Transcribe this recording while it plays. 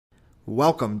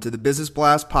Welcome to the Business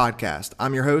Blast podcast.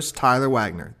 I'm your host, Tyler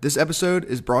Wagner. This episode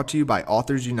is brought to you by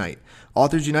Authors Unite.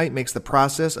 Authors Unite makes the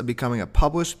process of becoming a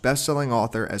published, best-selling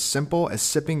author as simple as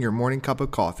sipping your morning cup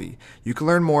of coffee. You can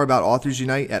learn more about Authors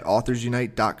Unite at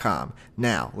authorsunite.com.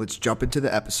 Now, let's jump into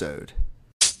the episode.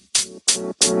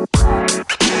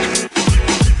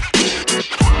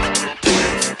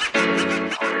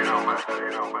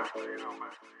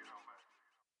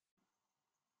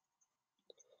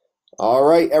 All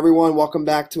right, everyone, welcome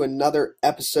back to another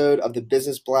episode of the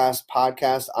Business Blast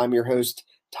podcast. I'm your host,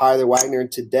 Tyler Wagner,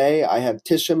 and today I have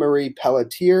Tisha Marie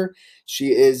Pelletier. She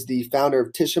is the founder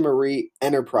of Tisha Marie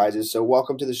Enterprises. So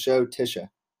welcome to the show, Tisha.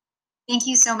 Thank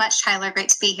you so much, Tyler. Great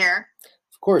to be here.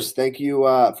 Of course. Thank you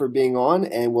for being on,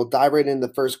 and we'll dive right into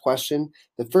the first question.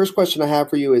 The first question I have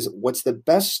for you is, what's the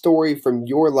best story from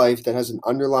your life that has an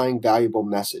underlying valuable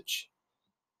message?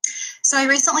 So I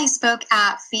recently spoke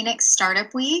at Phoenix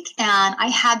Startup Week, and I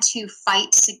had to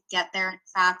fight to get there. In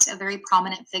fact, a very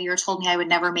prominent figure told me I would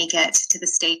never make it to the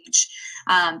stage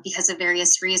because of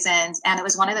various reasons. And it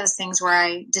was one of those things where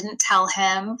I didn't tell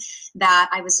him that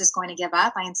I was just going to give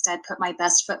up. I instead put my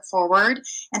best foot forward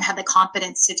and had the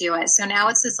confidence to do it. So now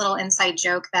it's this little inside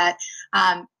joke that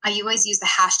I always use the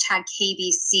hashtag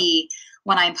KBC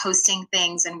when I'm posting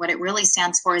things. And what it really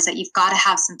stands for is that you've got to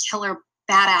have some killer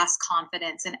badass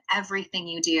confidence in everything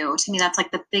you do. To me, that's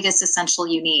like the biggest essential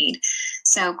you need.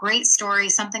 So great story,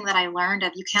 something that I learned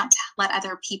of you can't let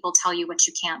other people tell you what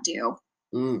you can't do.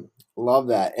 Love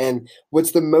that. And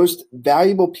what's the most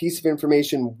valuable piece of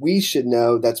information we should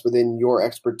know that's within your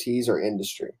expertise or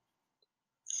industry?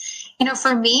 You know,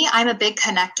 for me, I'm a big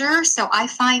connector. So I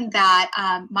find that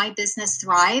my business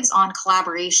thrives on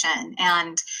collaboration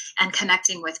and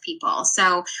connecting with people.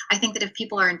 So I think that if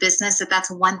people are in business,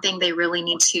 that's one thing they really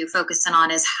need to focus in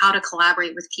on is how to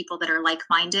collaborate with people that are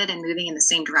like-minded and moving in the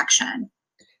same direction.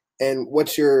 And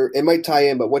it might tie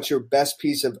in, but what's your best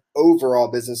piece of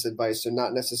overall business advice? So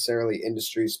not necessarily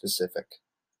industry specific.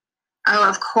 Oh,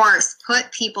 of course.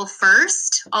 Put people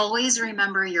first. Always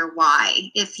remember your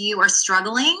why. If you are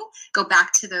struggling, go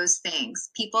back to those things,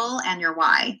 people and your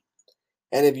why.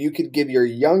 And if you could give your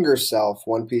younger self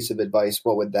one piece of advice,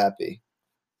 what would that be?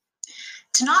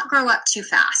 To not grow up too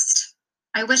fast.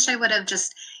 I wish I would have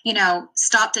just,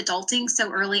 stopped adulting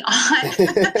so early on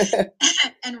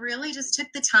and really just took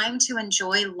the time to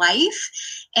enjoy life.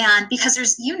 And because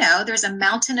there's a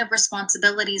mountain of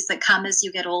responsibilities that come as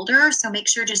you get older. So make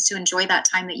sure just to enjoy that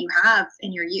time that you have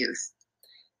in your youth.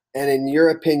 And in your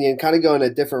opinion, kind of going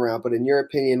a different route, but in your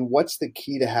opinion, what's the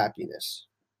key to happiness?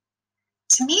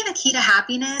 To me, the key to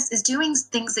happiness is doing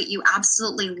things that you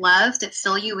absolutely love that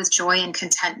fill you with joy and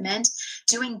contentment,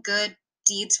 doing good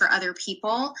deeds for other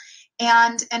people,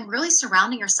 and really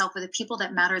surrounding yourself with the people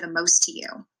that matter the most to you.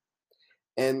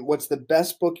 And what's the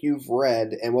best book you've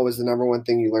read, and what was the number one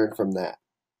thing you learned from that?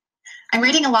 I'm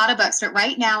reading a lot of books, but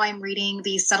right now I'm reading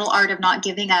The Subtle Art of Not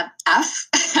Giving a F.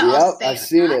 Yep, I've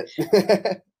seen it.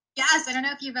 Yes, I don't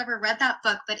know if you've ever read that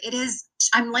book, but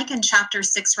I'm like in chapter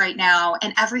 6 right now,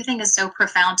 and everything is so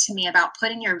profound to me about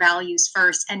putting your values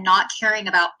first and not caring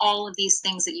about all of these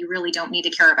things that you really don't need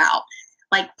to care about.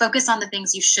 Like focus on the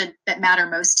things that matter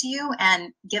most to you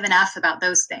and give an F about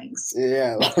those things.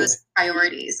 Yeah. Make those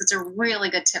priorities. It's a really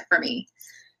good tip for me.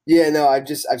 Yeah, no, I've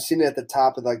seen it at the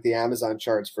top of like the Amazon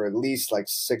charts for at least like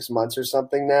 6 months or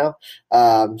something now.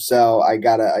 So I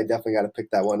definitely gotta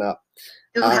pick that one up.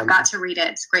 Ooh, I've got to read it.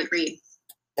 It's a great read.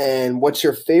 And what's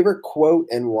your favorite quote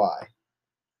and why?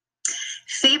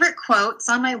 Favorite quote, it's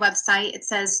on my website. It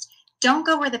says, "Don't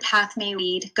go where the path may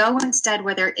lead. Go instead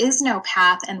where there is no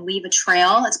path and leave a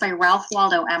trail." It's by Ralph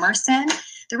Waldo Emerson.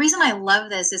 The reason I love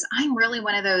this is I'm really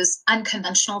one of those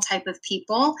unconventional type of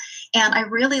people. And I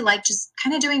really like just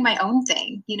kind of doing my own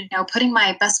thing, putting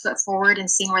my best foot forward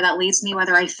and seeing where that leads me,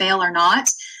 whether I fail or not.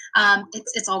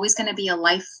 It's always going to be a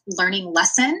life learning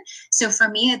lesson. So for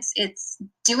me, it's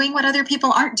doing what other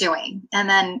people aren't doing. And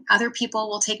then other people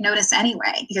will take notice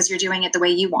anyway, because you're doing it the way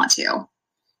you want to.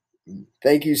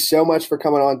 Thank you so much for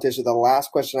coming on, Tisha. The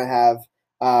last question I have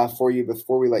for you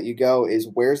before we let you go is,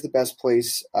 where's the best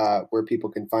place where people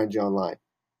can find you online?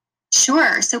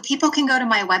 Sure. So people can go to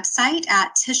my website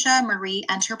at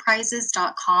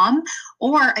tishamarieNterprises.com,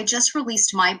 or I just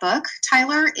released my book,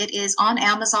 Tyler. It is on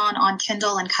Amazon, on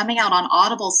Kindle, and coming out on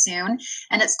Audible soon.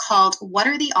 And it's called What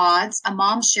Are the Odds? A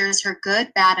Mom Shares Her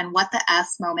Good, Bad, and What the F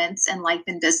Moments in Life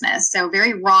and Business. So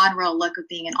very raw and real look of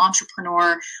being an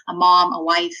entrepreneur, a mom, a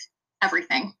wife,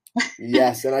 everything.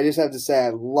 Yes. And I just have to say,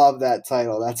 I love that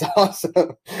title. That's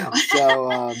awesome.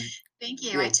 So, thank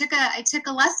you. Yeah. I took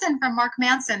a lesson from Mark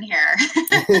Manson here.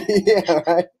 Yeah,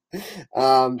 right.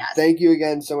 Yes. Thank you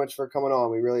again so much for coming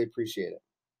on. We really appreciate it.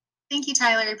 Thank you,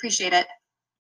 Tyler. I appreciate it.